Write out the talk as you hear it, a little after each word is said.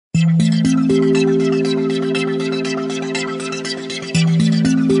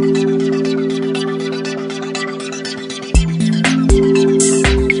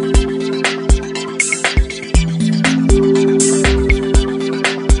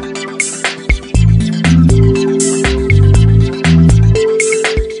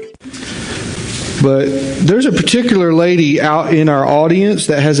But there's a particular lady out in our audience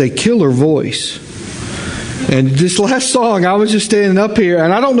that has a killer voice. And this last song, I was just standing up here,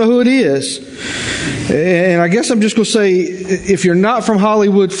 and I don't know who it is. And I guess I'm just going to say, if you're not from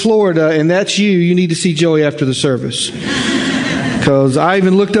Hollywood, Florida, and that's you, you need to see Joey after the service. Because I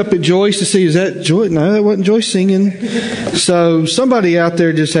even looked up at Joyce to see, is that Joyce? No, that wasn't Joyce singing. So somebody out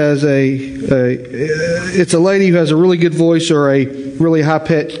there just has it's a lady who has a really good voice, or a really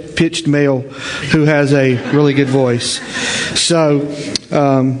high-pitched male who has a really good voice. So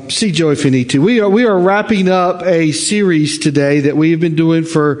see Joey if you need to. We are wrapping up a series today that we have been doing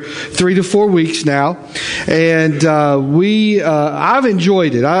for 3 to 4 weeks now, and I've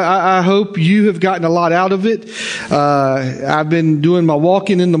enjoyed it. I hope you have gotten a lot out of it. I've been doing my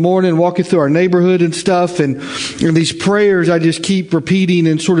walking in the morning, walking through our neighborhood and stuff, and these prayers I just keep repeating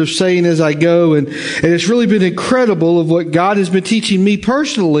and sort of saying as I go, and it's really been incredible of what God has been teaching me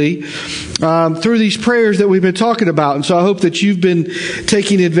personally through these prayers that we've been talking about. And so I hope that you've been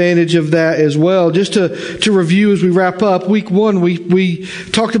taking advantage of that as well. Just to review as we wrap up, week 1 we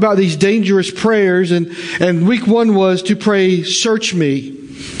talked about these dangerous prayers, and week 1 was to pray, search me.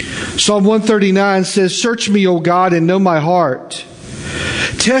 Psalm 139 says, search me, O God, and know my heart.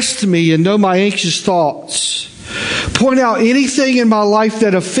 Test me and know my anxious thoughts. Point out anything in my life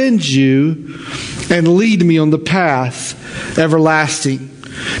that offends you, and lead me on the path everlasting.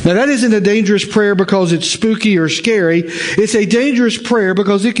 Now, that isn't a dangerous prayer because it's spooky or scary. It's a dangerous prayer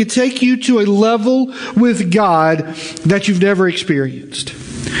because it could take you to a level with God that you've never experienced.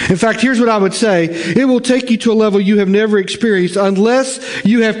 In fact, here's what I would say. It will take you to a level you have never experienced unless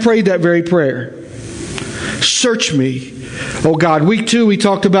you have prayed that very prayer. Search me, oh God. Week 2, we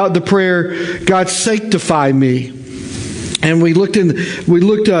talked about the prayer, God, sanctify me. And we looked in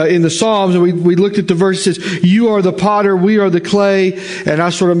the Psalms, and we looked at the verse that says, you are the potter, we are the clay. And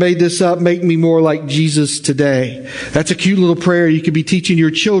I sort of made this up, make me more like Jesus today. That's a cute little prayer you could be teaching your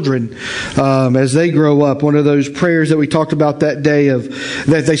children as they grow up. One of those prayers that we talked about that day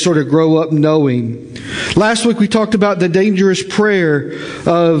that they sort of grow up knowing. Last week we talked about the dangerous prayer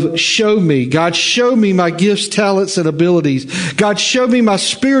of show me. God, show me my gifts, talents, and abilities. God, show me my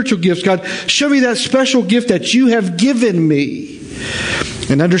spiritual gifts. God, show me that special gift that you have given me.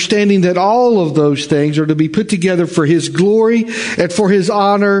 And understanding that all of those things are to be put together for His glory and for His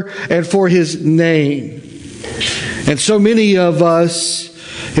honor and for His name. And so many of us,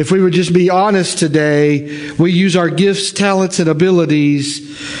 if we would just be honest today, we use our gifts, talents, and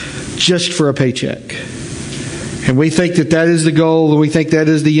abilities just for a paycheck. And we think that is the goal, and we think that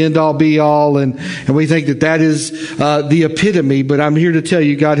is the end-all, be-all, and we think that is the epitome. But I'm here to tell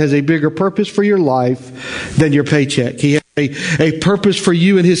you, God has a bigger purpose for your life than your paycheck. He has a purpose for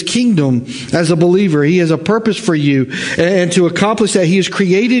you in His kingdom as a believer. He has a purpose for you. And to accomplish that, He has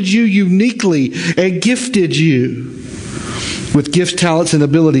created you uniquely and gifted you with gifts, talents, and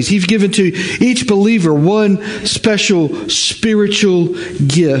abilities. He's given to each believer one special spiritual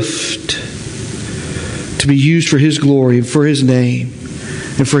gift to be used for His glory, for His name,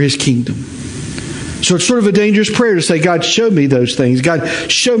 and for His kingdom. So it's sort of a dangerous prayer to say, God, show me those things. God,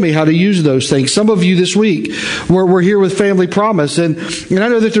 show me how to use those things. Some of you this week, we're here with Family Promise. And I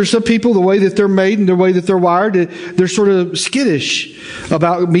know that there's some people, the way that they're made and the way that they're wired, they're sort of skittish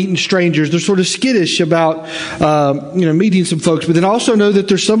about meeting strangers. They're sort of skittish about, meeting some folks. But then I also know that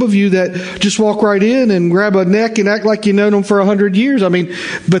there's some of you that just walk right in and grab a neck and act like you've known them for 100 years.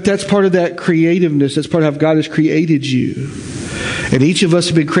 But that's part of that creativeness. That's part of how God has created you. And each of us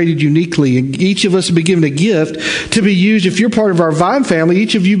have been created uniquely, and each of us have been given a gift to be used. If you're part of our Vine family,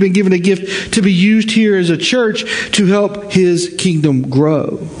 each of you have been given a gift to be used here as a church to help His kingdom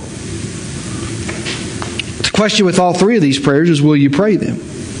grow. The question with all 3 of these prayers is, will you pray them?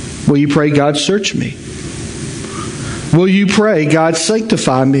 Will you pray, God, search me? Will you pray, God,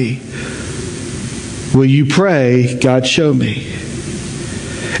 sanctify me? Will you pray, God, show me?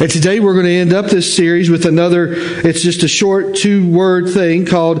 And today we're going to end up this series with it's just a short 2-word thing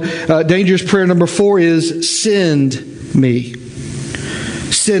called dangerous prayer number 4 is send me.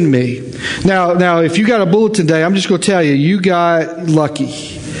 Send me. Now, if you got a bulletin today, I'm just going to tell you, you got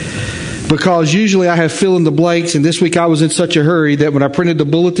lucky. Because usually I have fill in the blanks, and this week I was in such a hurry that when I printed the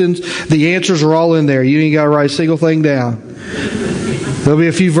bulletins, the answers are all in there. You ain't got to write a single thing down. There'll be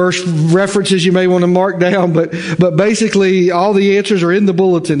a few verse references you may want to mark down, but basically all the answers are in the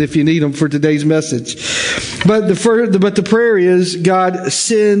bulletin if you need them for today's message. But the prayer is, God,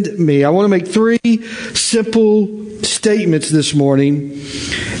 send me. I want to make 3 simple statements this morning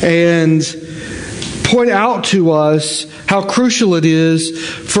and point out to us how crucial it is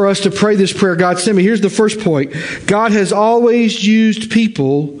for us to pray this prayer, God send me. Here's the first point. God has always used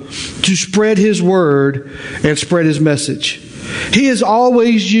people to spread His word and spread His message. He has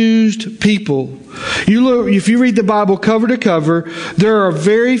always used people. You look, if you read the Bible cover to cover, there are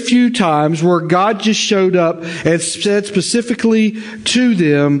very few times where God just showed up and said specifically to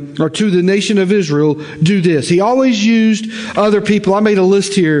them or to the nation of Israel, do this. He always used other people. I made a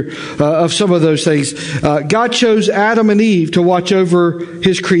list here of some of those things. God chose Adam and Eve to watch over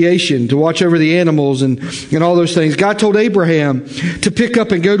His creation, to watch over the animals and all those things. God told Abraham to pick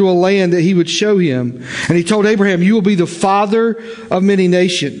up and go to a land that He would show him. And He told Abraham, you will be the father of many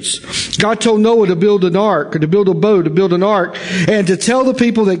nations. God told Noah to build an ark, or to build a boat, to build an ark, and to tell the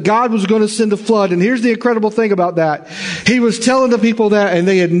people that God was going to send a flood. And here's the incredible thing about that. He was telling the people that, and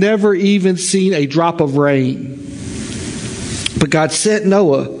they had never even seen a drop of rain. But God sent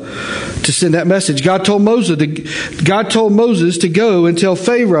Noah to send that message. God told Moses to go and tell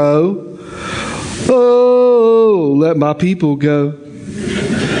Pharaoh, oh, let my people go.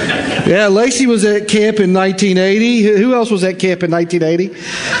 Yeah, Lacey was at camp in 1980. Who else was at camp in 1980?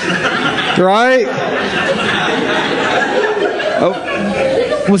 Right?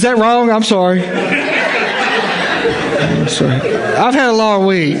 Oh, was that wrong? I'm sorry. I've had a long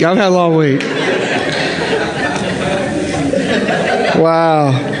week. Wow.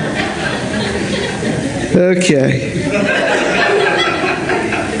 Okay.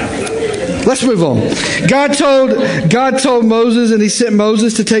 Let's move on. God told Moses, and He sent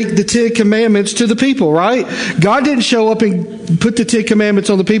Moses to take the 10 Commandments to the people, right? God didn't show up and put the 10 Commandments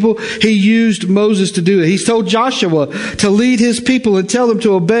on the people. He used Moses to do it. He told Joshua to lead His people and tell them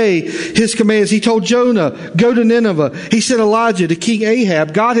to obey His commands. He told Jonah, go to Nineveh. He sent Elijah to King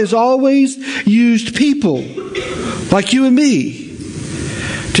Ahab. God has always used people like you and me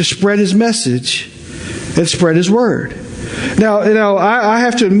to spread His message and spread His word. Now, I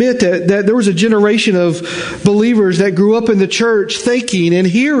have to admit that there was a generation of believers that grew up in the church thinking and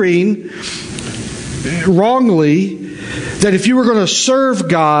hearing wrongly that if you were going to serve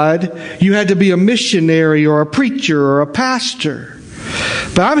God, you had to be a missionary or a preacher or a pastor.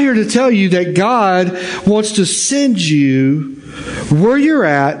 But I'm here to tell you that God wants to send you where you're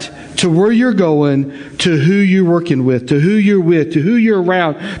at, to where you're going, to who you're working with, to who you're with, to who you're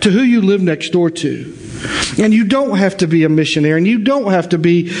around, to who you live next door to. And you don't have to be a missionary, and you don't have to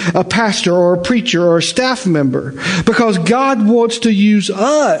be a pastor or a preacher or a staff member, because God wants to use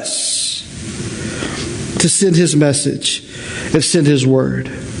us to send His message and send His word.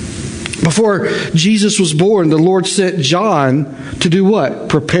 Before Jesus was born, the Lord sent John to do what?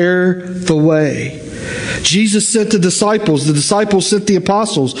 Prepare the way. Jesus sent the disciples sent the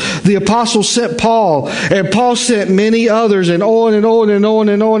apostles sent Paul, and Paul sent many others, and on and on and on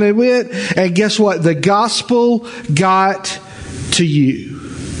and on it went. And guess what? The gospel got to you.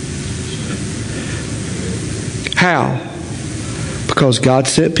 How? Because God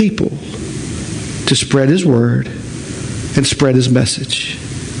sent people to spread His word and spread His message.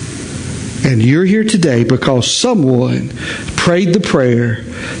 And you're here today because someone prayed the prayer,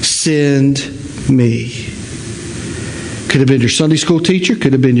 send me. Could have been your Sunday school teacher,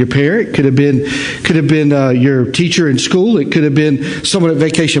 could have been your parent, could have been your teacher in school, it could have been someone at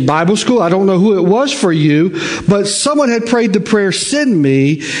Vacation Bible School. I don't know who it was for you, but someone had prayed the prayer, send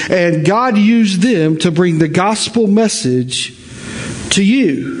me, and God used them to bring the gospel message to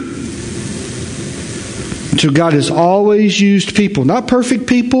you. So God has always used people, not perfect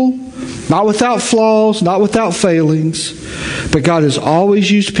people, not without flaws, not without failings, but God has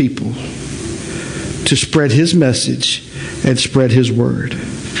always used people to spread His message and spread His word.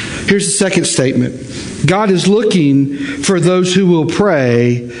 Here's the second statement. God is looking for those who will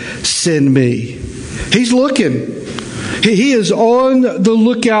pray, send me. He's looking. He is on the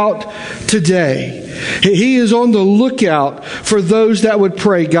lookout today. He is on the lookout for those that would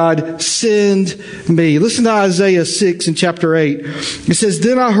pray, God, send me. Listen to Isaiah 6 in chapter 8. It says,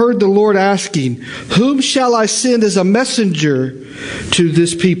 then I heard the Lord asking, whom shall I send as a messenger to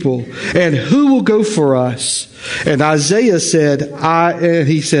this people? And who will go for us? And Isaiah said,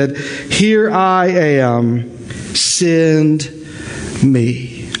 he said, here I am, send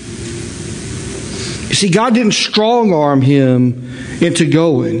me. You see, God didn't strong arm him into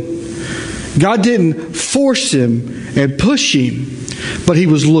going. God didn't force him and push him, but He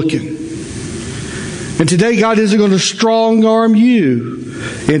was looking. And today God isn't going to strong arm you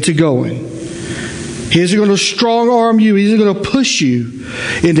into going. He isn't going to strong arm you. He isn't going to push you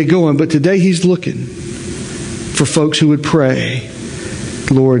into going. But today He's looking for folks who would pray,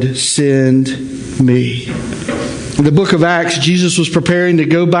 Lord, send me. In the book of Acts, Jesus was preparing to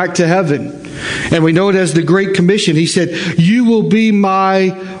go back to heaven. And we know it as the Great Commission. He said, you will be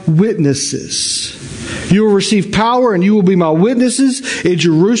my witnesses. You will receive power and you will be my witnesses in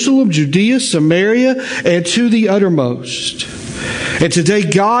Jerusalem, Judea, Samaria, and to the uttermost. And today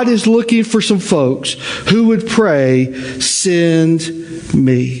God is looking for some folks who would pray, send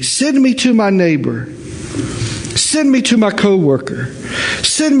me. Send me to my neighbor. Send me to my coworker.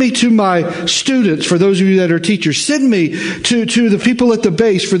 Send me to my students, for those of you that are teachers. Send me to the people at the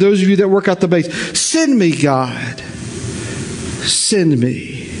base, for those of you that work out the base. Send me, God. Send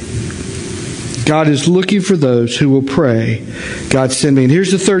me. God is looking for those who will pray, God, send me. And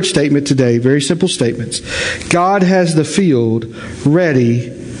here's the third statement today, very simple statements. God has the field ready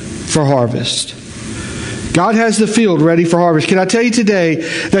for harvest. God has the field ready for harvest. Can I tell you today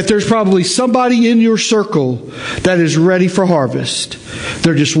that there's probably somebody in your circle that is ready for harvest?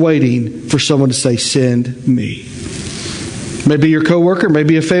 They're just waiting for someone to say, send me. Maybe your coworker,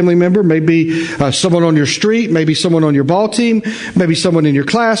 maybe a family member, maybe someone on your street, maybe someone on your ball team, maybe someone in your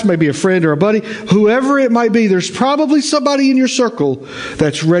class, maybe a friend or a buddy. Whoever it might be, there's probably somebody in your circle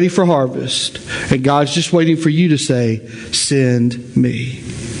that's ready for harvest. And God's just waiting for you to say, send me.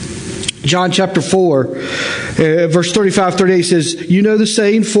 John chapter 4, verse 35, 38 says, you know the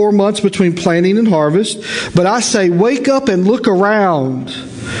saying, 4 months between planting and harvest. But I say, wake up and look around.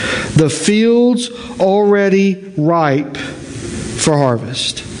 The field's already ripe for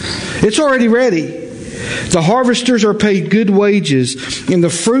harvest. It's already ready. The harvesters are paid good wages, and the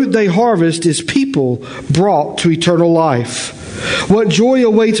fruit they harvest is people brought to eternal life. What joy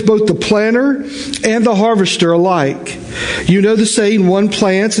awaits both the planter and the harvester alike. You know the saying, one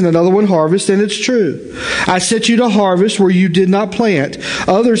plants and another one harvests, and it's true. I sent you to harvest where you did not plant.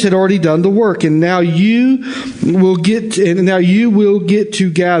 Others had already done the work, and now you will get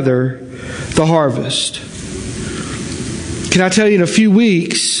to gather the harvest. Can I tell you, in a few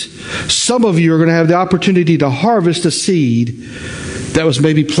weeks, some of you are going to have the opportunity to harvest a seed that was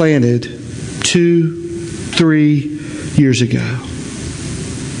maybe planted 2-3 years ago.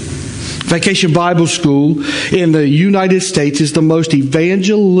 Vacation Bible School in the United States is the most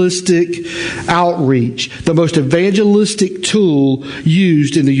evangelistic outreach, the most evangelistic tool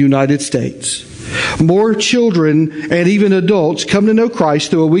used in the United States. More children and even adults come to know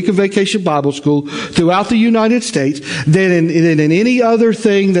Christ through a week of Vacation Bible School throughout the United States than in any other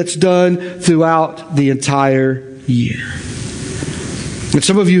thing that's done throughout the entire year. And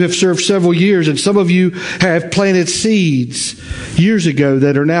some of you have served several years, and some of you have planted seeds years ago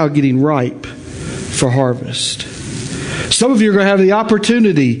that are now getting ripe for harvest. Some of you are going to have the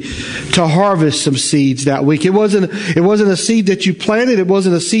opportunity to harvest some seeds that week. It wasn't a seed that you planted. It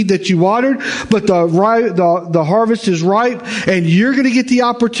wasn't a seed that you watered, but the harvest is ripe, and you're going to get the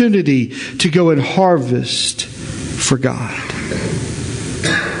opportunity to go and harvest for God.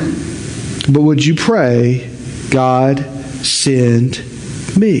 But would you pray, God, send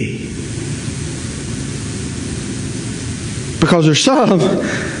me? Because there's some,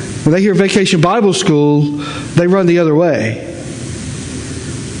 when they hear Vacation Bible School, they run the other way.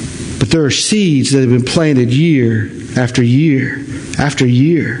 But there are seeds that have been planted year after year after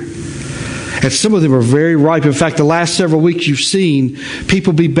year. And some of them are very ripe. In fact, the last several weeks you've seen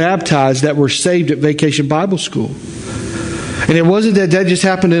people be baptized that were saved at Vacation Bible School. And it wasn't that just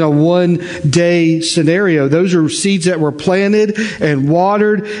happened in a one-day scenario. Those are seeds that were planted and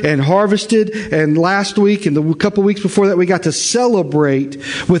watered and harvested. And last week and the couple weeks before that, we got to celebrate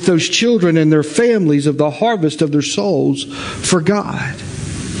with those children and their families of the harvest of their souls for God.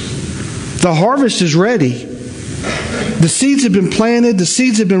 The harvest is ready. The seeds have been planted. The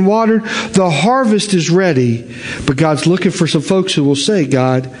seeds have been watered. The harvest is ready. But God's looking for some folks who will say,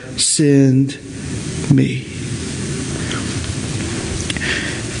 God, send me.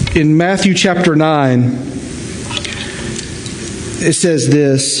 In Matthew chapter 9, it says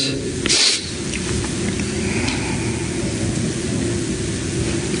this.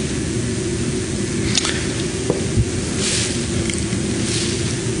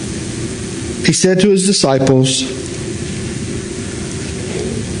 He said to his disciples,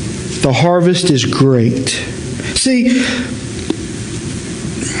 the harvest is great. See,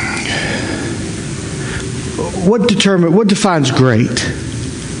 what defines great?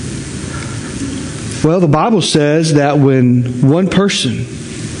 Well, the Bible says that when one person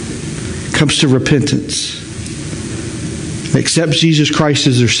comes to repentance, accepts Jesus Christ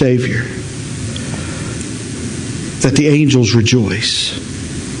as their Savior, that the angels rejoice.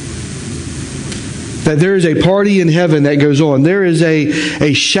 That there is a party in heaven that goes on. There is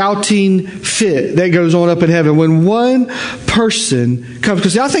a shouting fit that goes on up in heaven when one person comes.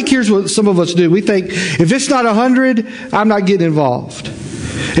 Because I think here's what some of us do. We think, if it's not 100, I'm not getting involved.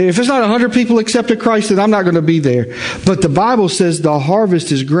 If it's not 100 people accepted Christ, then I'm not going to be there. But the Bible says the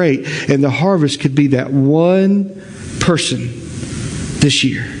harvest is great, and the harvest could be that one person this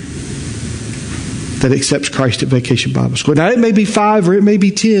year that accepts Christ at Vacation Bible School. Now, it may be 5, or it may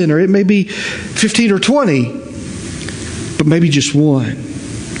be 10, or it may be 15 or 20, but maybe just one.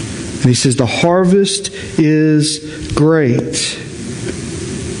 And he says the harvest is great,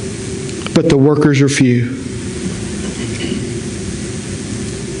 but the workers are few.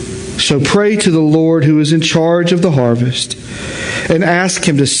 So pray to the Lord who is in charge of the harvest and ask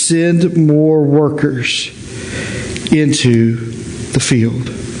Him to send more workers into the field.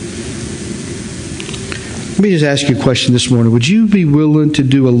 Let me just ask you a question this morning. Would you be willing to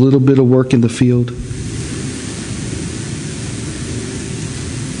do a little bit of work in the field?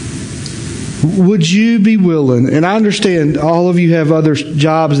 Would you be willing? And I understand all of you have other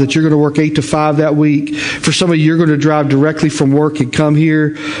jobs that you're going to work 8 to 5 that week. For some of you, you're going to drive directly from work and come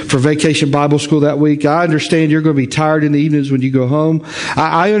here for Vacation Bible School that week. I understand you're going to be tired in the evenings when you go home.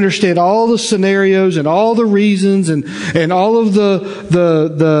 I understand all the scenarios and all the reasons and all of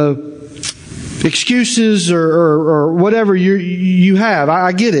the excuses or whatever you have.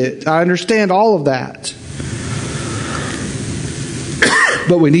 I get it. I understand all of that.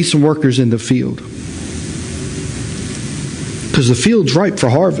 But we need some workers in the field. Because the field's ripe for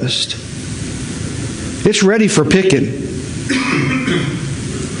harvest. It's ready for picking.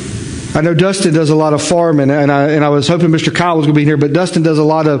 I know Dustin does a lot of farming, and I was hoping Mr. Kyle was going to be here, but Dustin does a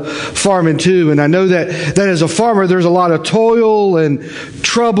lot of farming too. And I know that as a farmer, there's a lot of toil and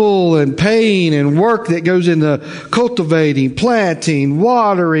trouble and pain and work that goes into cultivating, planting,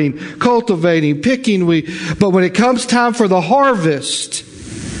 watering, cultivating, picking. But when it comes time for the harvest,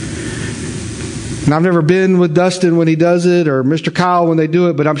 and I've never been with Dustin when he does it, or Mr. Kyle when they do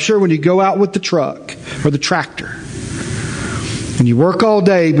it, but I'm sure when you go out with the truck or the tractor, and you work all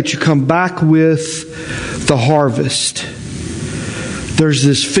day, but you come back with the harvest, there's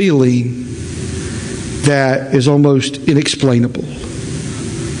this feeling that is almost inexplainable.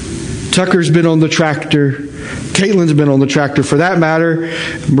 Tucker's been on the tractor. Caitlin's been on the tractor, for that matter.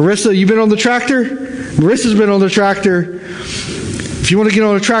 Marissa, you been on the tractor? Marissa's been on the tractor. If you want to get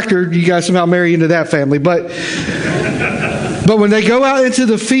on a tractor, you guys somehow marry into that family. But when they go out into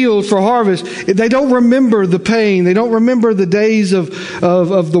the field for harvest, they don't remember the pain. They don't remember the days of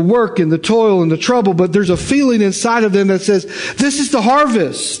the work and the toil and the trouble. But there's a feeling inside of them that says, this is the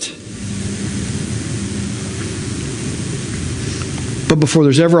harvest. But before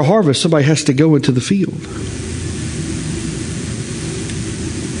there's ever a harvest, somebody has to go into the field.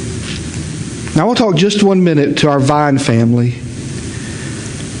 Now I want to talk just 1 minute to our Vine family.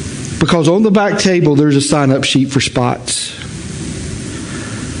 Because on the back table, there's a sign-up sheet for spots.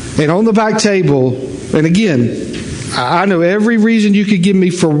 And on the back table, and again, I know every reason you could give me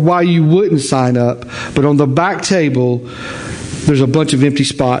for why you wouldn't sign up, but on the back table, there's a bunch of empty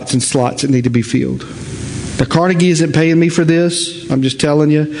spots and slots that need to be filled. Now, Carnegie isn't paying me for this. I'm just telling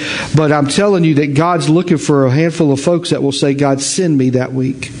you. But I'm telling you that God's looking for a handful of folks that will say, God, send me that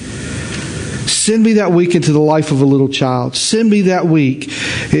week. Send me that week into the life of a little child. Send me that week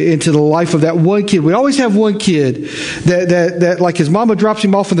into the life of that one kid. We always have one kid that like his mama drops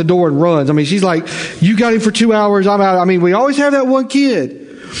him off in the door and runs. I mean, she's like, you got him for 2 hours, I'm out. I mean, we always have that one kid.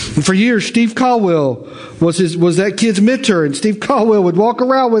 And for years, Steve Caldwell was that kid's mentor, and Steve Caldwell would walk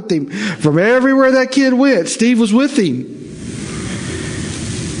around with him. From everywhere that kid went, Steve was with him.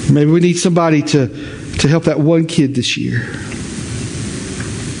 Maybe we need somebody to help that one kid this year.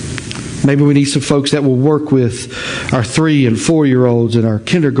 Maybe we need some folks that will work with our 3 and 4-year-olds and our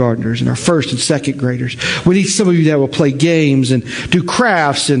kindergartners and our 1st and 2nd graders. We need some of you that will play games and do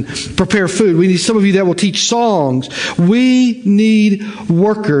crafts and prepare food. We need some of you that will teach songs. We need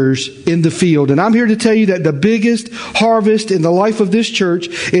workers in the field. And I'm here to tell you that the biggest harvest in the life of this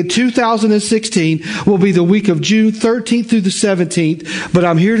church in 2016 will be the week of June 13th through the 17th. But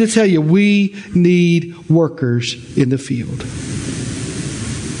I'm here to tell you we need workers in the field.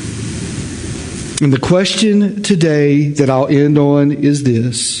 And the question today that I'll end on is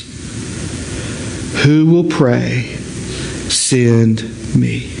this: who will pray, send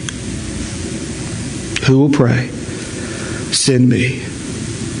me? Who will pray, send me?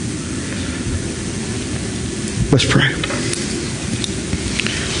 Let's pray.